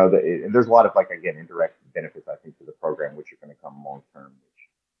there's a lot of, indirect benefits, I think, to the program, which are going to come long term, which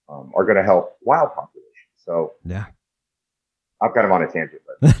are going to help wild populations. So yeah, I'm kind of on a tangent,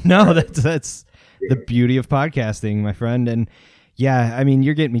 but no, that's the beauty of podcasting, my friend. And yeah, I mean,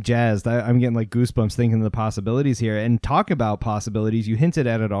 you're getting me jazzed. I'm getting goosebumps thinking of the possibilities here. And talk about possibilities, you hinted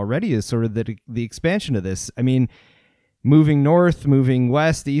at it already, is sort of the expansion of this. I mean, moving north, moving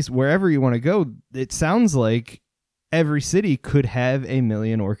west, east, wherever you want to go, it sounds like every city could have a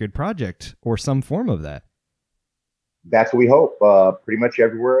million orchid project or some form of that. That's what we hope. Pretty much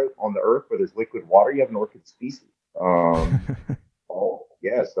everywhere on the earth where there's liquid water, you have an orchid species. Oh,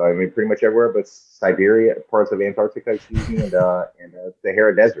 yes. I mean, pretty much everywhere, but Siberia, parts of Antarctica, excuse me, and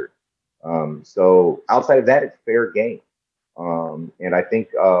Sahara Desert. So outside of that, it's fair game. And I think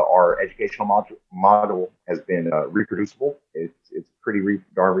our educational model has been reproducible. It's pretty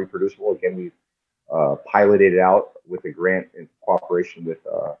darn reproducible. Again, we've piloted it out with a grant in cooperation with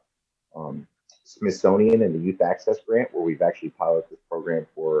um, Smithsonian and the Youth Access Grant, where we've actually piloted this program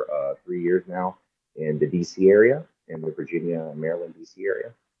for 3 years now in the DC area, in the Virginia, Maryland, DC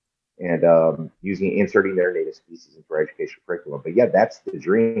area, and inserting their native species into our education curriculum. But yeah, that's the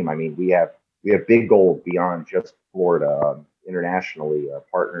dream. I mean, we have big goals beyond just Florida. Internationally,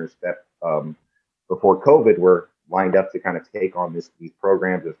 partners that before COVID were lined up to kind of take on these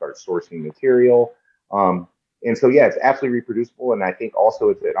programs and start sourcing material. And so, yeah, it's absolutely reproducible. And I think also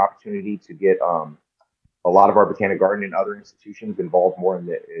it's an opportunity to get a lot of our Botanic Garden and other institutions involved more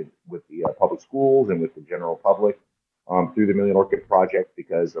with the public schools and with the general public through the Million Orchid Project,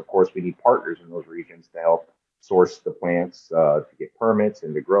 because, of course, we need partners in those regions to help source the plants, to get permits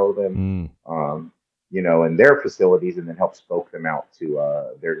and to grow them, in their facilities, and then help spoke them out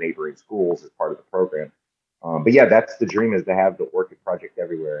to their neighboring schools as part of the program. But yeah, that's the dream, is to have the Orchid Project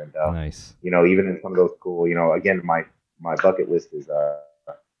everywhere. And, Nice. even in some of those cool, again, my bucket list is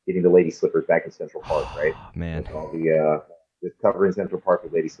getting the lady slippers back in Central Park, right? Man. With all just covering Central Park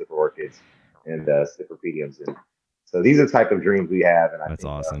with lady slipper orchids and cypripediums. And so these are the type of dreams we have. And That's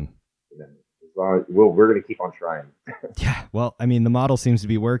awesome. We're going to keep on trying. Yeah. Well, I mean, the model seems to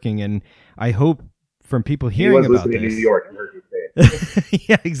be working, and I hope from people hearing about this. In New York, I heard you say it.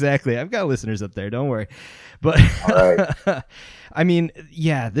 Yeah, exactly. I've got listeners up there. Don't worry. But all right. I mean,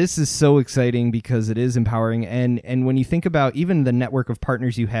 yeah, this is so exciting because it is empowering. And when you think about even the network of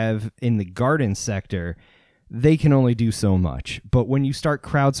partners you have in the garden sector, they can only do so much. But when you start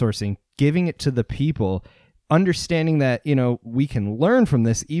crowdsourcing, giving it to the people, understanding that, we can learn from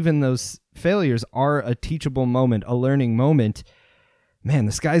this, even those failures are a teachable moment, a learning moment, man,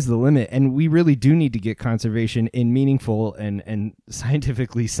 the sky's the limit. And we really do need to get conservation in meaningful and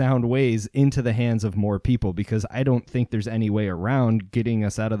scientifically sound ways into the hands of more people, because I don't think there's any way around getting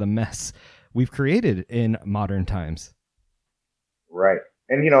us out of the mess we've created in modern times. Right.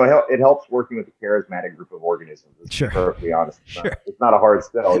 And, it helps working with a charismatic group of organisms. To be perfectly honest. It's not a hard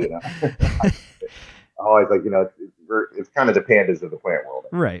sell, I always it's kind of the pandas of the plant world.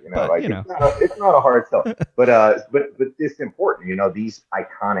 Right. It's not a hard sell, but it's important, these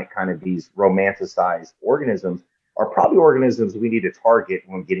iconic these romanticized organisms are probably organisms we need to target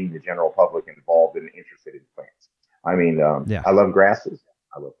when getting the general public involved and interested in plants. I mean, I love grasses.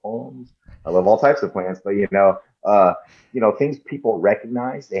 I love palms. I love all types of plants, but things people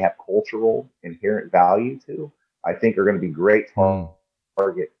recognize they have cultural inherent value to, I think are going to be great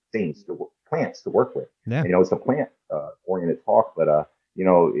target plants to work with. Yeah. It's a plant oriented talk, but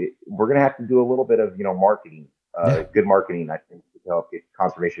we're going to have to do a little bit of marketing, good marketing, I think, to help get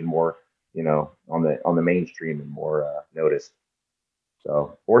conservation more on the mainstream and more noticed.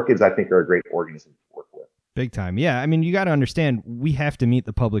 So orchids, I think, are a great organism to work with. Big time. Yeah. I mean, you got to understand, we have to meet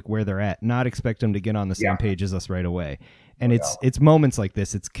the public where they're at, not expect them to get on the same page as us right away. And it's moments like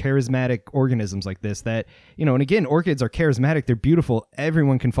this, it's charismatic organisms like this that, and again, orchids are charismatic. They're beautiful.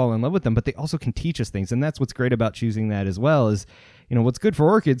 Everyone can fall in love with them, but they also can teach us things. And that's what's great about choosing that as well, is, what's good for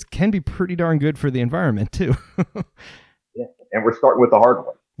orchids can be pretty darn good for the environment too. Yeah. And we're starting with the hard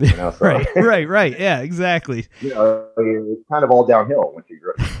one. So, right. Yeah, exactly. It's kind of all downhill once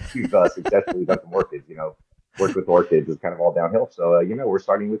you've successfully done some orchids. Worked with orchids is kind of all downhill. So we're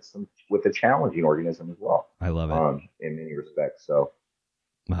starting with a challenging organism as well. I love it in many respects. So,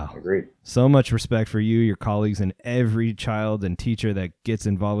 wow, I agree. So much respect for you, your colleagues, and every child and teacher that gets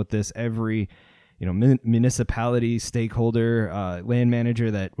involved with this. Every municipality, stakeholder, land manager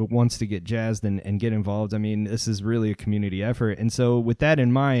that wants to get jazzed and get involved. I mean, this is really a community effort. And so with that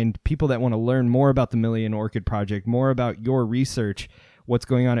in mind, people that want to learn more about the Million Orchid Project, more about your research, what's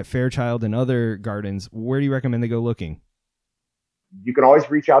going on at Fairchild and other gardens, where do you recommend they go looking? You can always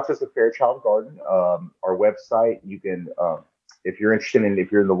reach out to us at Fairchild Garden. Our website, you can, if you're interested in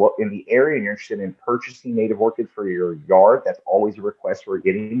the area and you're interested in purchasing native orchids for your yard, that's always a request we're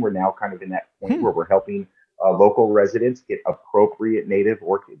getting. We're now kind of in that point where we're helping local residents get appropriate native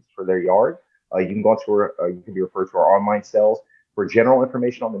orchids for their yard. You can go you can be referred to our online sales. For general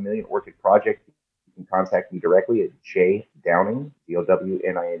information on the Million Orchid Project, you can contact me directly at jdowning,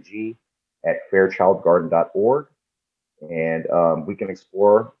 DOWNING, at fairchildgarden.org. And we can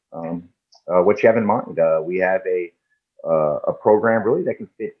explore what you have in mind. We have a program really that can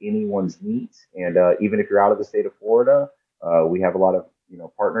fit anyone's needs. And even if you're out of the state of Florida, we have a lot of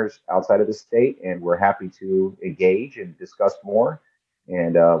partners outside of the state, and we're happy to engage and discuss more.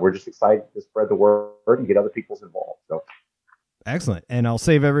 And we're just excited to spread the word and get other people's involved. So excellent. And I'll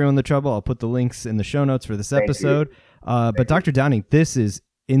save everyone the trouble. I'll put the links in the show notes for this thank episode. you. But Dr. Downing, this is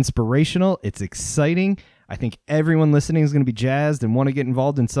inspirational. It's exciting. I think everyone listening is going to be jazzed and want to get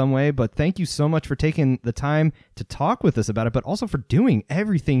involved in some way. But thank you so much for taking the time to talk with us about it, but also for doing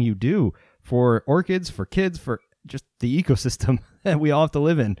everything you do for orchids, for kids, for just the ecosystem that we all have to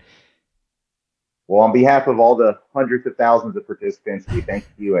live in. Well, on behalf of all the hundreds of thousands of participants, we thank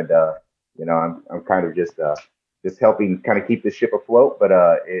you. And, I'm kind of just helping kind of keep the ship afloat. But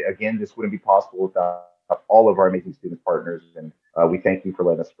again, this wouldn't be possible without all of our amazing student partners. And we thank you for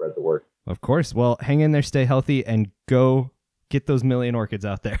letting us spread the word. Of course. Well, hang in there, stay healthy, and go get those million orchids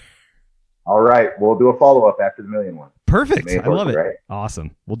out there. All right. We'll do a follow-up after the million one. Perfect. I love it. Right?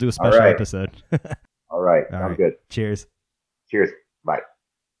 Awesome. We'll do a special episode. All right. All Sounds right. good. Cheers. Cheers. Bye.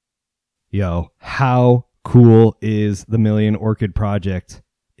 Yo, how cool is the Million Orchid Project?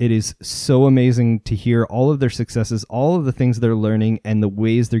 It is so amazing to hear all of their successes, all of the things they're learning, and the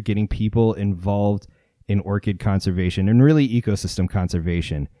ways they're getting people involved in orchid conservation and really ecosystem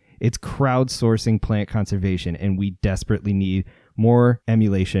conservation. It's crowdsourcing plant conservation, and we desperately need more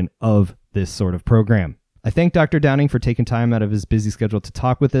emulation of this sort of program. I thank Dr. Downing for taking time out of his busy schedule to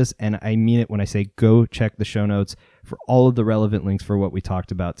talk with us, and I mean it when I say go check the show notes for all of the relevant links for what we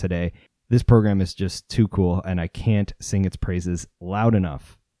talked about today. This program is just too cool, and I can't sing its praises loud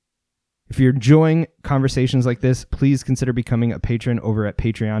enough. If you're enjoying conversations like this, please consider becoming a patron over at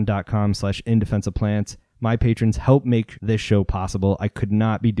patreon.com/indefenseofplants. My patrons help make this show possible. I could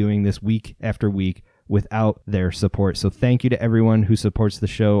not be doing this week after week without their support. So thank you to everyone who supports the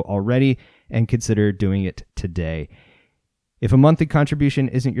show already and consider doing it today. If a monthly contribution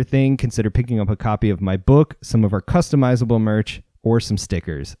isn't your thing, consider picking up a copy of my book, some of our customizable merch, or some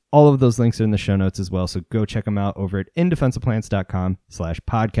stickers. All of those links are in the show notes as well, so go check them out over at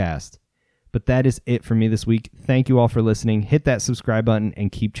indefenseofplants.com/podcast. But that is it for me this week. Thank you all for listening. Hit that subscribe button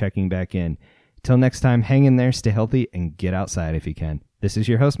and keep checking back in. Till next time, hang in there, stay healthy, and get outside if you can. This is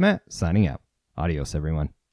your host, Matt, signing out. Adios, everyone.